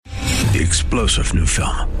The explosive new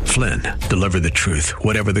film, Flynn, deliver the truth,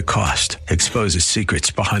 whatever the cost, exposes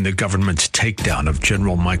secrets behind the government's takedown of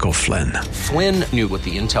General Michael Flynn. Flynn knew what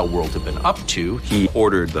the intel world had been up to. He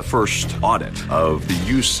ordered the first audit of the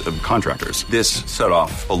use of contractors. This set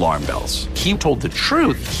off alarm bells. He told the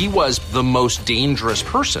truth. He was the most dangerous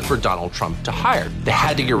person for Donald Trump to hire. They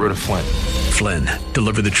had to get rid of Flynn. Flynn,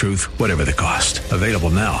 deliver the truth, whatever the cost. Available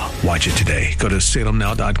now. Watch it today. Go to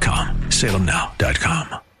salemnow.com.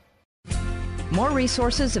 salemnow.com. More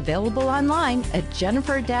resources available online at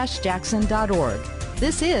jennifer-jackson.org.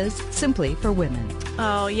 This is Simply for Women.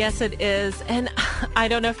 Oh, yes, it is. And I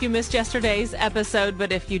don't know if you missed yesterday's episode,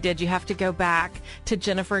 but if you did, you have to go back to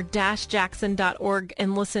jennifer-jackson.org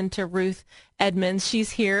and listen to Ruth Edmunds.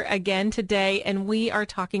 She's here again today, and we are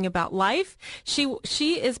talking about life. She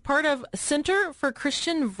is part of Center for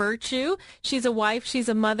Christian Virtue. She's a wife. She's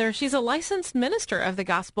a mother. She's a licensed minister of the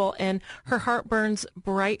gospel, and her heart burns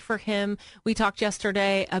bright for him. We talked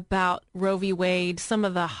yesterday about Roe v. Wade, some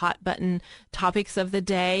of the hot button topics of the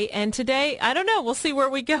day. And today, I don't know, we'll see where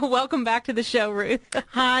we go. Welcome back to the show, Ruth.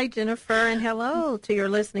 Hi, Jennifer, and hello to your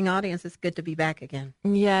listening audience. It's good to be back again.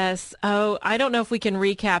 Yes. Oh, I don't know if we can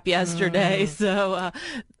recap yesterday. So,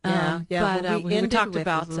 we talked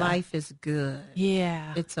about life is good.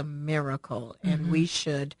 Yeah. It's a miracle, and we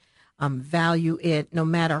should value it no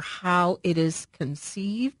matter how it is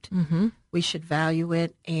conceived. We should value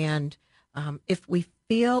it. And if we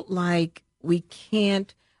feel like we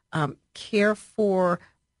can't care for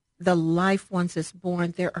the life once it's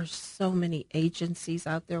born, there are so many agencies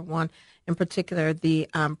out there. One in particular, the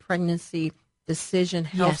pregnancy decision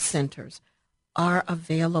health centers are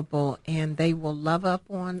available, and they will love up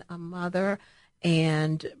on a mother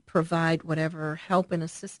and provide whatever help and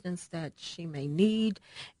assistance that she may need.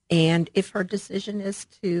 And if her decision is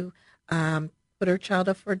to put her child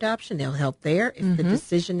up for adoption, they'll help there. If the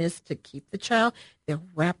decision is to keep the child, they'll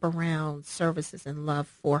wrap around services and love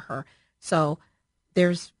for her. So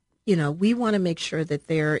there's, we want to make sure that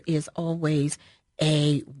there is always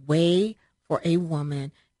a way for a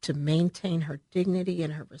woman to maintain her dignity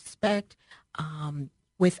and her respect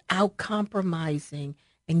without compromising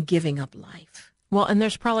and giving up life. Well, and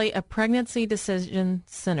there's probably a pregnancy decision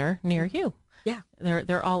center near you. Yeah.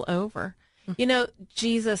 They're all over.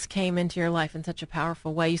 Jesus came into your life in such a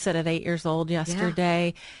powerful way. You said at 8 years old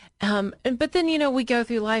yesterday. Yeah. But then, we go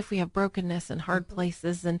through life, we have brokenness and hard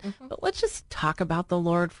places. But let's just talk about the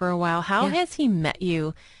Lord for a while. How has he met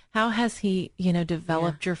you? How has he,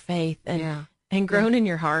 developed your faith and grown in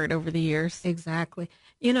your heart over the years? Exactly.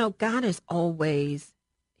 God has always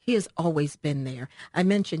been there. I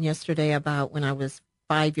mentioned yesterday about when I was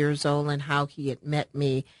 5 years old and how he had met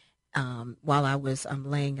me while I was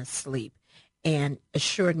laying asleep and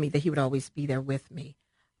assured me that he would always be there with me.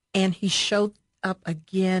 And he showed up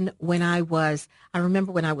again I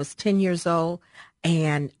remember when I was 10 years old,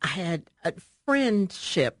 and I had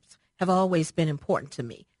friendships have always been important to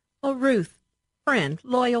me. Oh, Ruth, friend,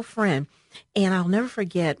 loyal friend. And I'll never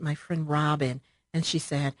forget my friend Robin. And she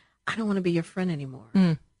said, I don't want to be your friend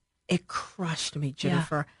anymore. It crushed me,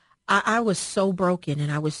 Jennifer. Yeah. I was so broken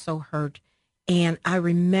and I was so hurt. And I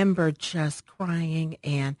remember just crying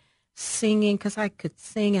and singing, because I could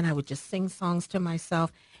sing, and I would just sing songs to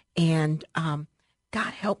myself. And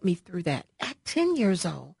God helped me through that at 10 years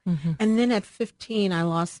old. And then at 15, I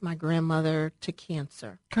lost my grandmother to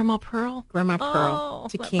cancer. Grandma Pearl? Grandma Pearl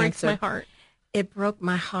to cancer. Breaks my heart. It broke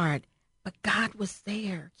my heart. But God was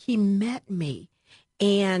there. He met me.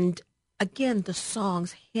 And again, the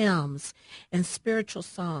songs, hymns, and spiritual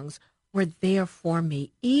songs were there for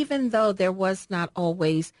me, even though there was not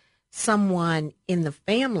always someone in the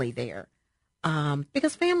family there.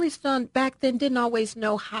 Because families back then didn't always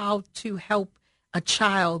know how to help a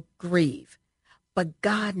child grieve. But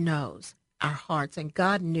God knows our hearts, and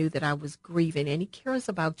God knew that I was grieving, and he cares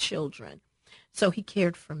about children. So he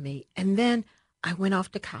cared for me. And then I went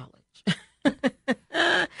off to college.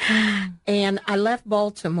 And I left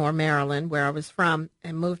Baltimore, Maryland, where I was from,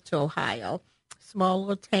 and moved to Ohio, small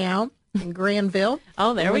little town in Granville.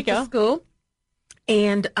 Oh, there we go. To school.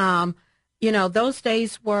 And, those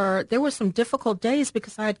days there were some difficult days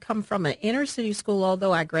because I had come from an inner city school.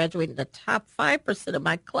 Although I graduated in the top 5% of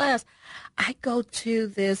my class, I go to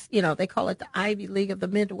this, they call it the Ivy League of the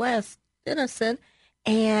Midwest, Denison,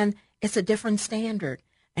 and it's a different standard.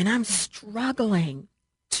 And I'm struggling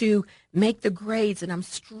to make the grades, and I'm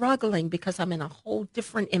struggling because I'm in a whole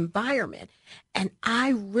different environment. And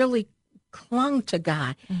I really clung to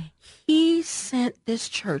God. He sent this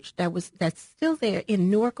church that's still there in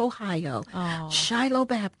Newark, Ohio, Shiloh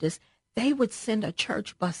Baptist. They would send a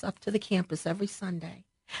church bus up to the campus every Sunday.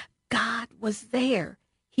 God was there.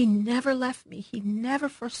 He never left me. He never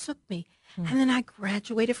forsook me. And then I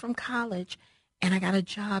graduated from college, and I got a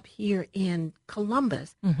job here in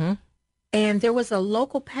Columbus. And there was a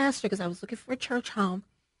local pastor, because I was looking for a church home.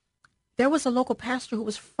 There was a local pastor who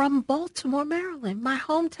was from Baltimore, Maryland, my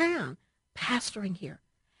hometown, pastoring here.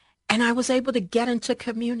 And I was able to get into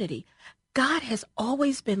community. God has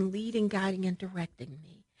always been leading, guiding, and directing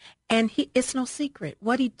me. And it's no secret.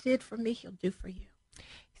 What he did for me, he'll do for you.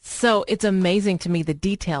 So it's amazing to me, the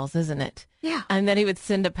details, isn't it? Yeah. And that he would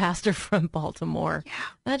send a pastor from Baltimore. Yeah.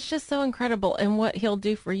 That's just so incredible. And what he'll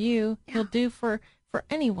do for you, he'll do for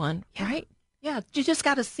anyone, right? Yeah. You just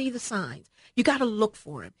got to see the signs. You got to look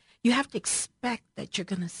for him. You have to expect that you're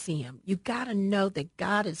going to see him. You got to know that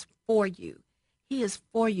God is for you. He is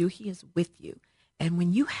for you. He is with you. And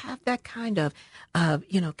when you have that kind of,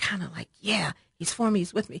 kind of like, yeah, he's for me,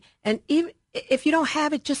 he's with me. And even if you don't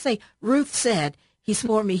have it, just say, Ruth said, he's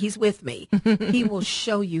for me, he's with me. He will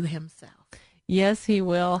show you himself. Yes, he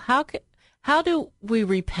will. How do we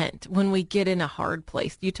repent when we get in a hard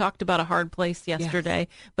place? You talked about a hard place yesterday,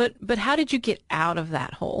 yes. but how did you get out of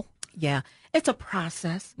that hole? Yeah, it's a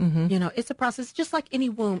process. It's a process, just like any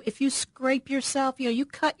wound. If you scrape yourself, you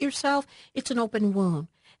cut yourself, it's an open wound.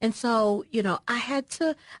 And so, I had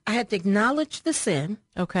to acknowledge the sin.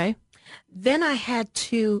 Okay. Then I had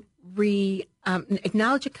to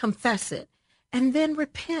acknowledge it, confess it, and then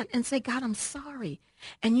repent and say, God, I'm sorry.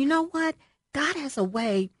 And you know what? God has a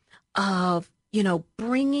way of,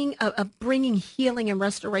 bringing healing and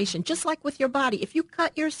restoration, just like with your body. If you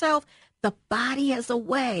cut yourself, the body has a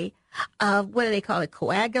way of, what do they call it,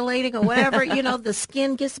 coagulating or whatever, the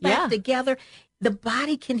skin gets back together. The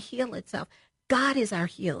body can heal itself. God is our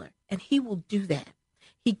healer, and he will do that.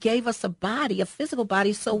 He gave us a body, a physical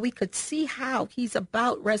body, so we could see how he's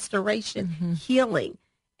about restoration, healing,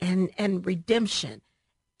 and redemption.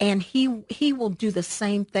 And he will do the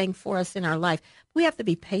same thing for us in our life. We have to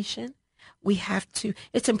be patient.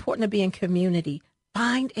 It's important to be in community.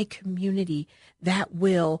 Find a community that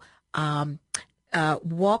will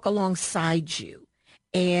walk alongside you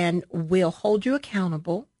and will hold you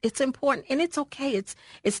accountable. It's important, and it's okay.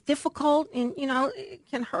 It's difficult, and it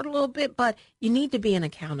can hurt a little bit, but you need to be in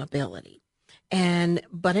accountability,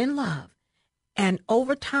 but in love. And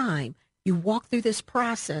over time, you walk through this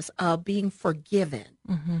process of being forgiven.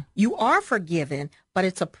 You are forgiven, but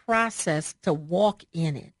it's a process to walk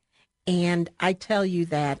in it. And I tell you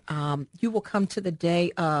that you will come to the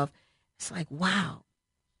day of, it's like, wow,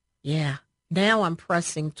 yeah, now I'm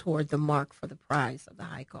pressing toward the mark for the prize of the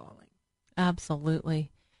high calling. Absolutely.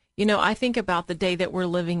 I think about the day that we're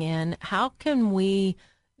living in. How can we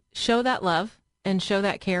show that love and show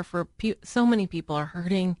that care for so many people are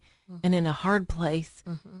hurting and in a hard place,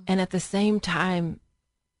 and at the same time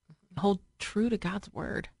hold true to God's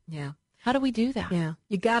word? Yeah. How do we do that? Yeah.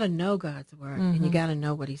 You got to know God's word, and you got to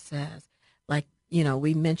know what he says. Like,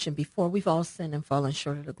 we mentioned before, we've all sinned and fallen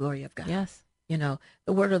short of the glory of God. Yes. The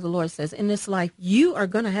word of the Lord says, in this life, you are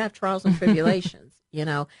going to have trials and tribulations.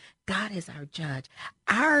 God is our judge.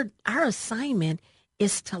 Our assignment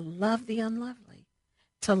is to love the unlovely,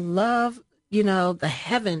 to love, the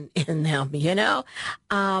heaven in them,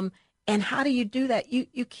 and how do you do that?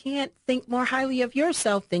 You can't think more highly of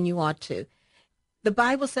yourself than you ought to. The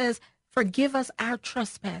Bible says, forgive us our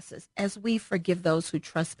trespasses as we forgive those who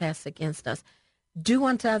trespass against us. Do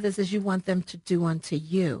unto others as you want them to do unto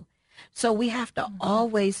you. So we have to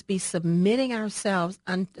always be submitting ourselves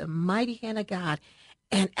unto the mighty hand of God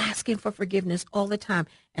and asking for forgiveness all the time.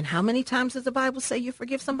 And how many times does the Bible say you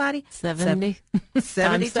forgive somebody? 70.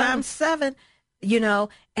 70 times 7.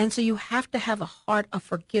 And so you have to have a heart of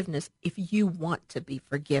forgiveness if you want to be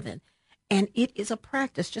forgiven. And it is a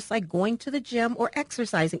practice, just like going to the gym or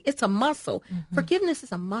exercising. It's a muscle. Forgiveness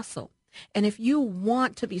is a muscle. And if you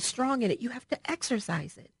want to be strong in it, you have to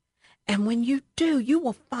exercise it. And when you do, you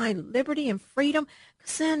will find liberty and freedom.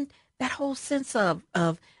 Because then that whole sense of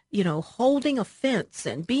holding offense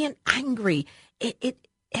and being angry, it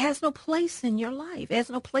has no place in your life. It has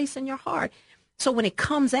no place in your heart. So when it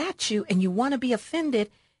comes at you and you want to be offended,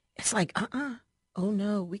 it's like, oh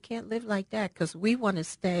no, we can't live like that, because we want to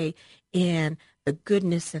stay in the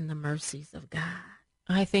goodness and the mercies of God.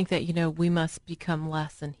 I think that, we must become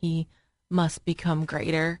less and he must become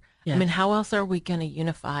greater. Yeah. I mean, how else are we going to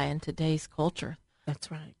unify in today's culture?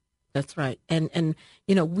 That's right. That's right. And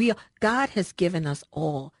God has given us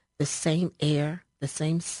all the same air, the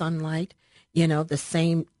same sunlight, the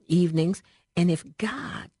same evenings. And if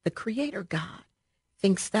God, the Creator God,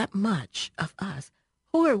 thinks that much of us,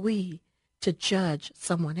 who are we to judge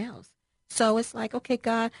someone else? So it's like, okay,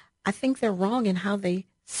 God, I think they're wrong in how they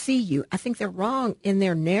see you. I think they're wrong in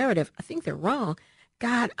their narrative. I think they're wrong.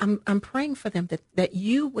 God, I'm praying for them that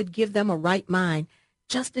you would give them a right mind,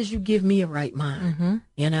 just as you give me a right mind,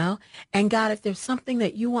 you know? And God, if there's something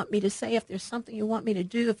that you want me to say, if there's something you want me to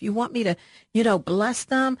do, if you want me to, bless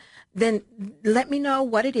them, then let me know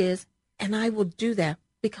what it is, and I will do that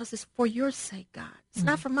because it's for your sake, God. It's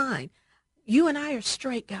not for mine. You and I are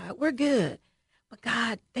straight, God. We're good. But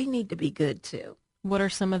God, they need to be good too. What are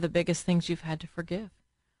some of the biggest things you've had to forgive?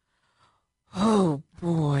 Oh,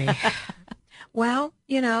 boy. Well,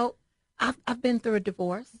 I've been through a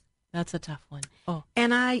divorce. That's a tough one. Oh.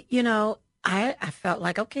 And I felt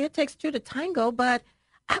like, okay, it takes two to tango, but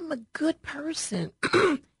I'm a good person.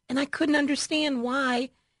 And I couldn't understand why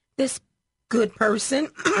this good person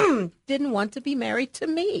didn't want to be married to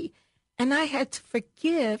me. And I had to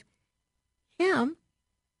forgive him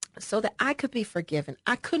so that I could be forgiven.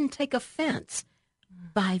 I couldn't take offense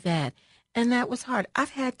by that. And that was hard.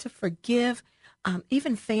 I've had to forgive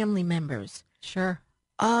even family members. Sure.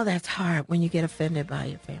 Oh, that's hard when you get offended by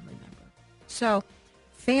your family member. So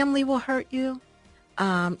family will hurt you.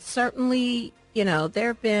 Certainly, there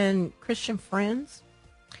have been Christian friends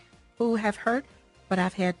who have hurt, but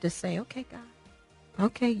I've had to say, okay, God,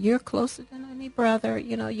 okay, you're closer than any brother.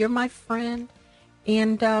 You're my friend,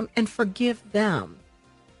 and forgive them,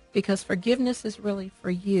 because forgiveness is really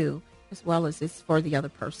for you as well as it's for the other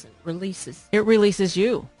person. It releases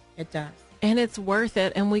you. It does. And it's worth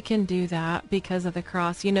it, and we can do that because of the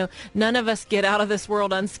cross. None of us get out of this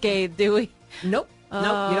world unscathed, do we? Nope.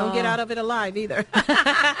 Nope, you don't get out of it alive either.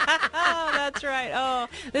 Oh, that's right. Oh,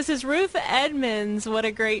 this is Ruth Edmunds. What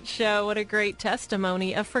a great show. What a great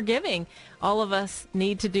testimony of forgiving. All of us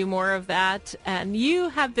need to do more of that. And you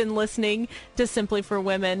have been listening to Simply for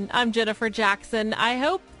Women. I'm Jennifer Jackson. I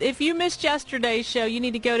hope if you missed yesterday's show, you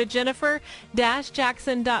need to go to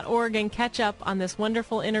jennifer-jackson.org and catch up on this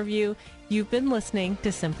wonderful interview. You've been listening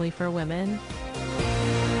to Simply for Women.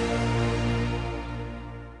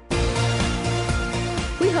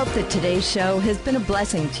 We hope that today's show has been a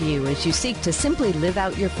blessing to you as you seek to simply live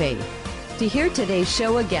out your faith. To hear today's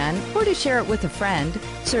show again or to share it with a friend,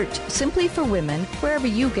 search Simply for Women wherever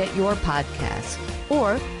you get your podcasts.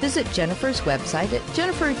 Or visit Jennifer's website at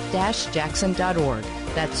jennifer-jackson.org.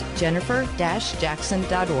 That's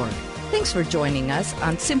jennifer-jackson.org. Thanks for joining us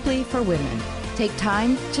on Simply for Women. Take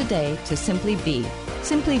time today to simply be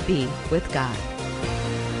with God.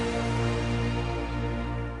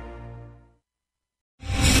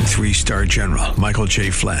 Three-star General Michael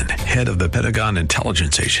J. Flynn, head of the Pentagon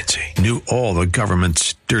Intelligence Agency, knew all the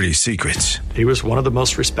government's dirty secrets. He was one of the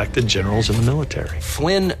most respected generals in the military.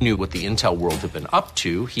 Flynn knew what the intel world had been up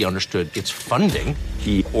to. He understood its funding.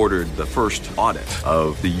 He ordered the first audit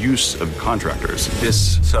of the use of contractors.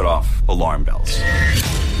 This set off alarm bells.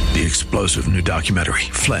 The explosive new documentary,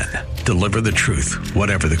 Flynn, Deliver the Truth,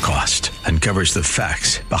 Whatever the Cost, uncovers the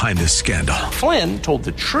facts behind this scandal. Flynn told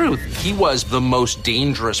the truth. He was the most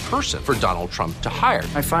dangerous person for Donald Trump to hire.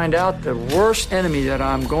 I find out the worst enemy that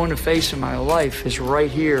I'm going to face in my life is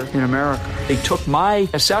right here in America. They took my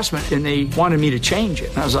assessment and they wanted me to change it.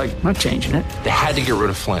 And I was like, I'm not changing it. They had to get rid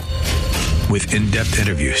of Flynn. With in-depth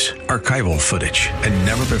interviews, archival footage, and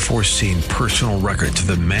never-before-seen personal records of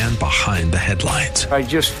the man behind the headlines. I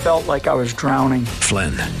just felt like I was drowning.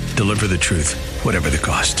 Flynn, Deliver the Truth, Whatever the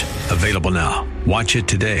Cost. Available now. Watch it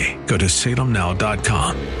today. Go to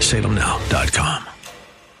salemnow.com. salemnow.com.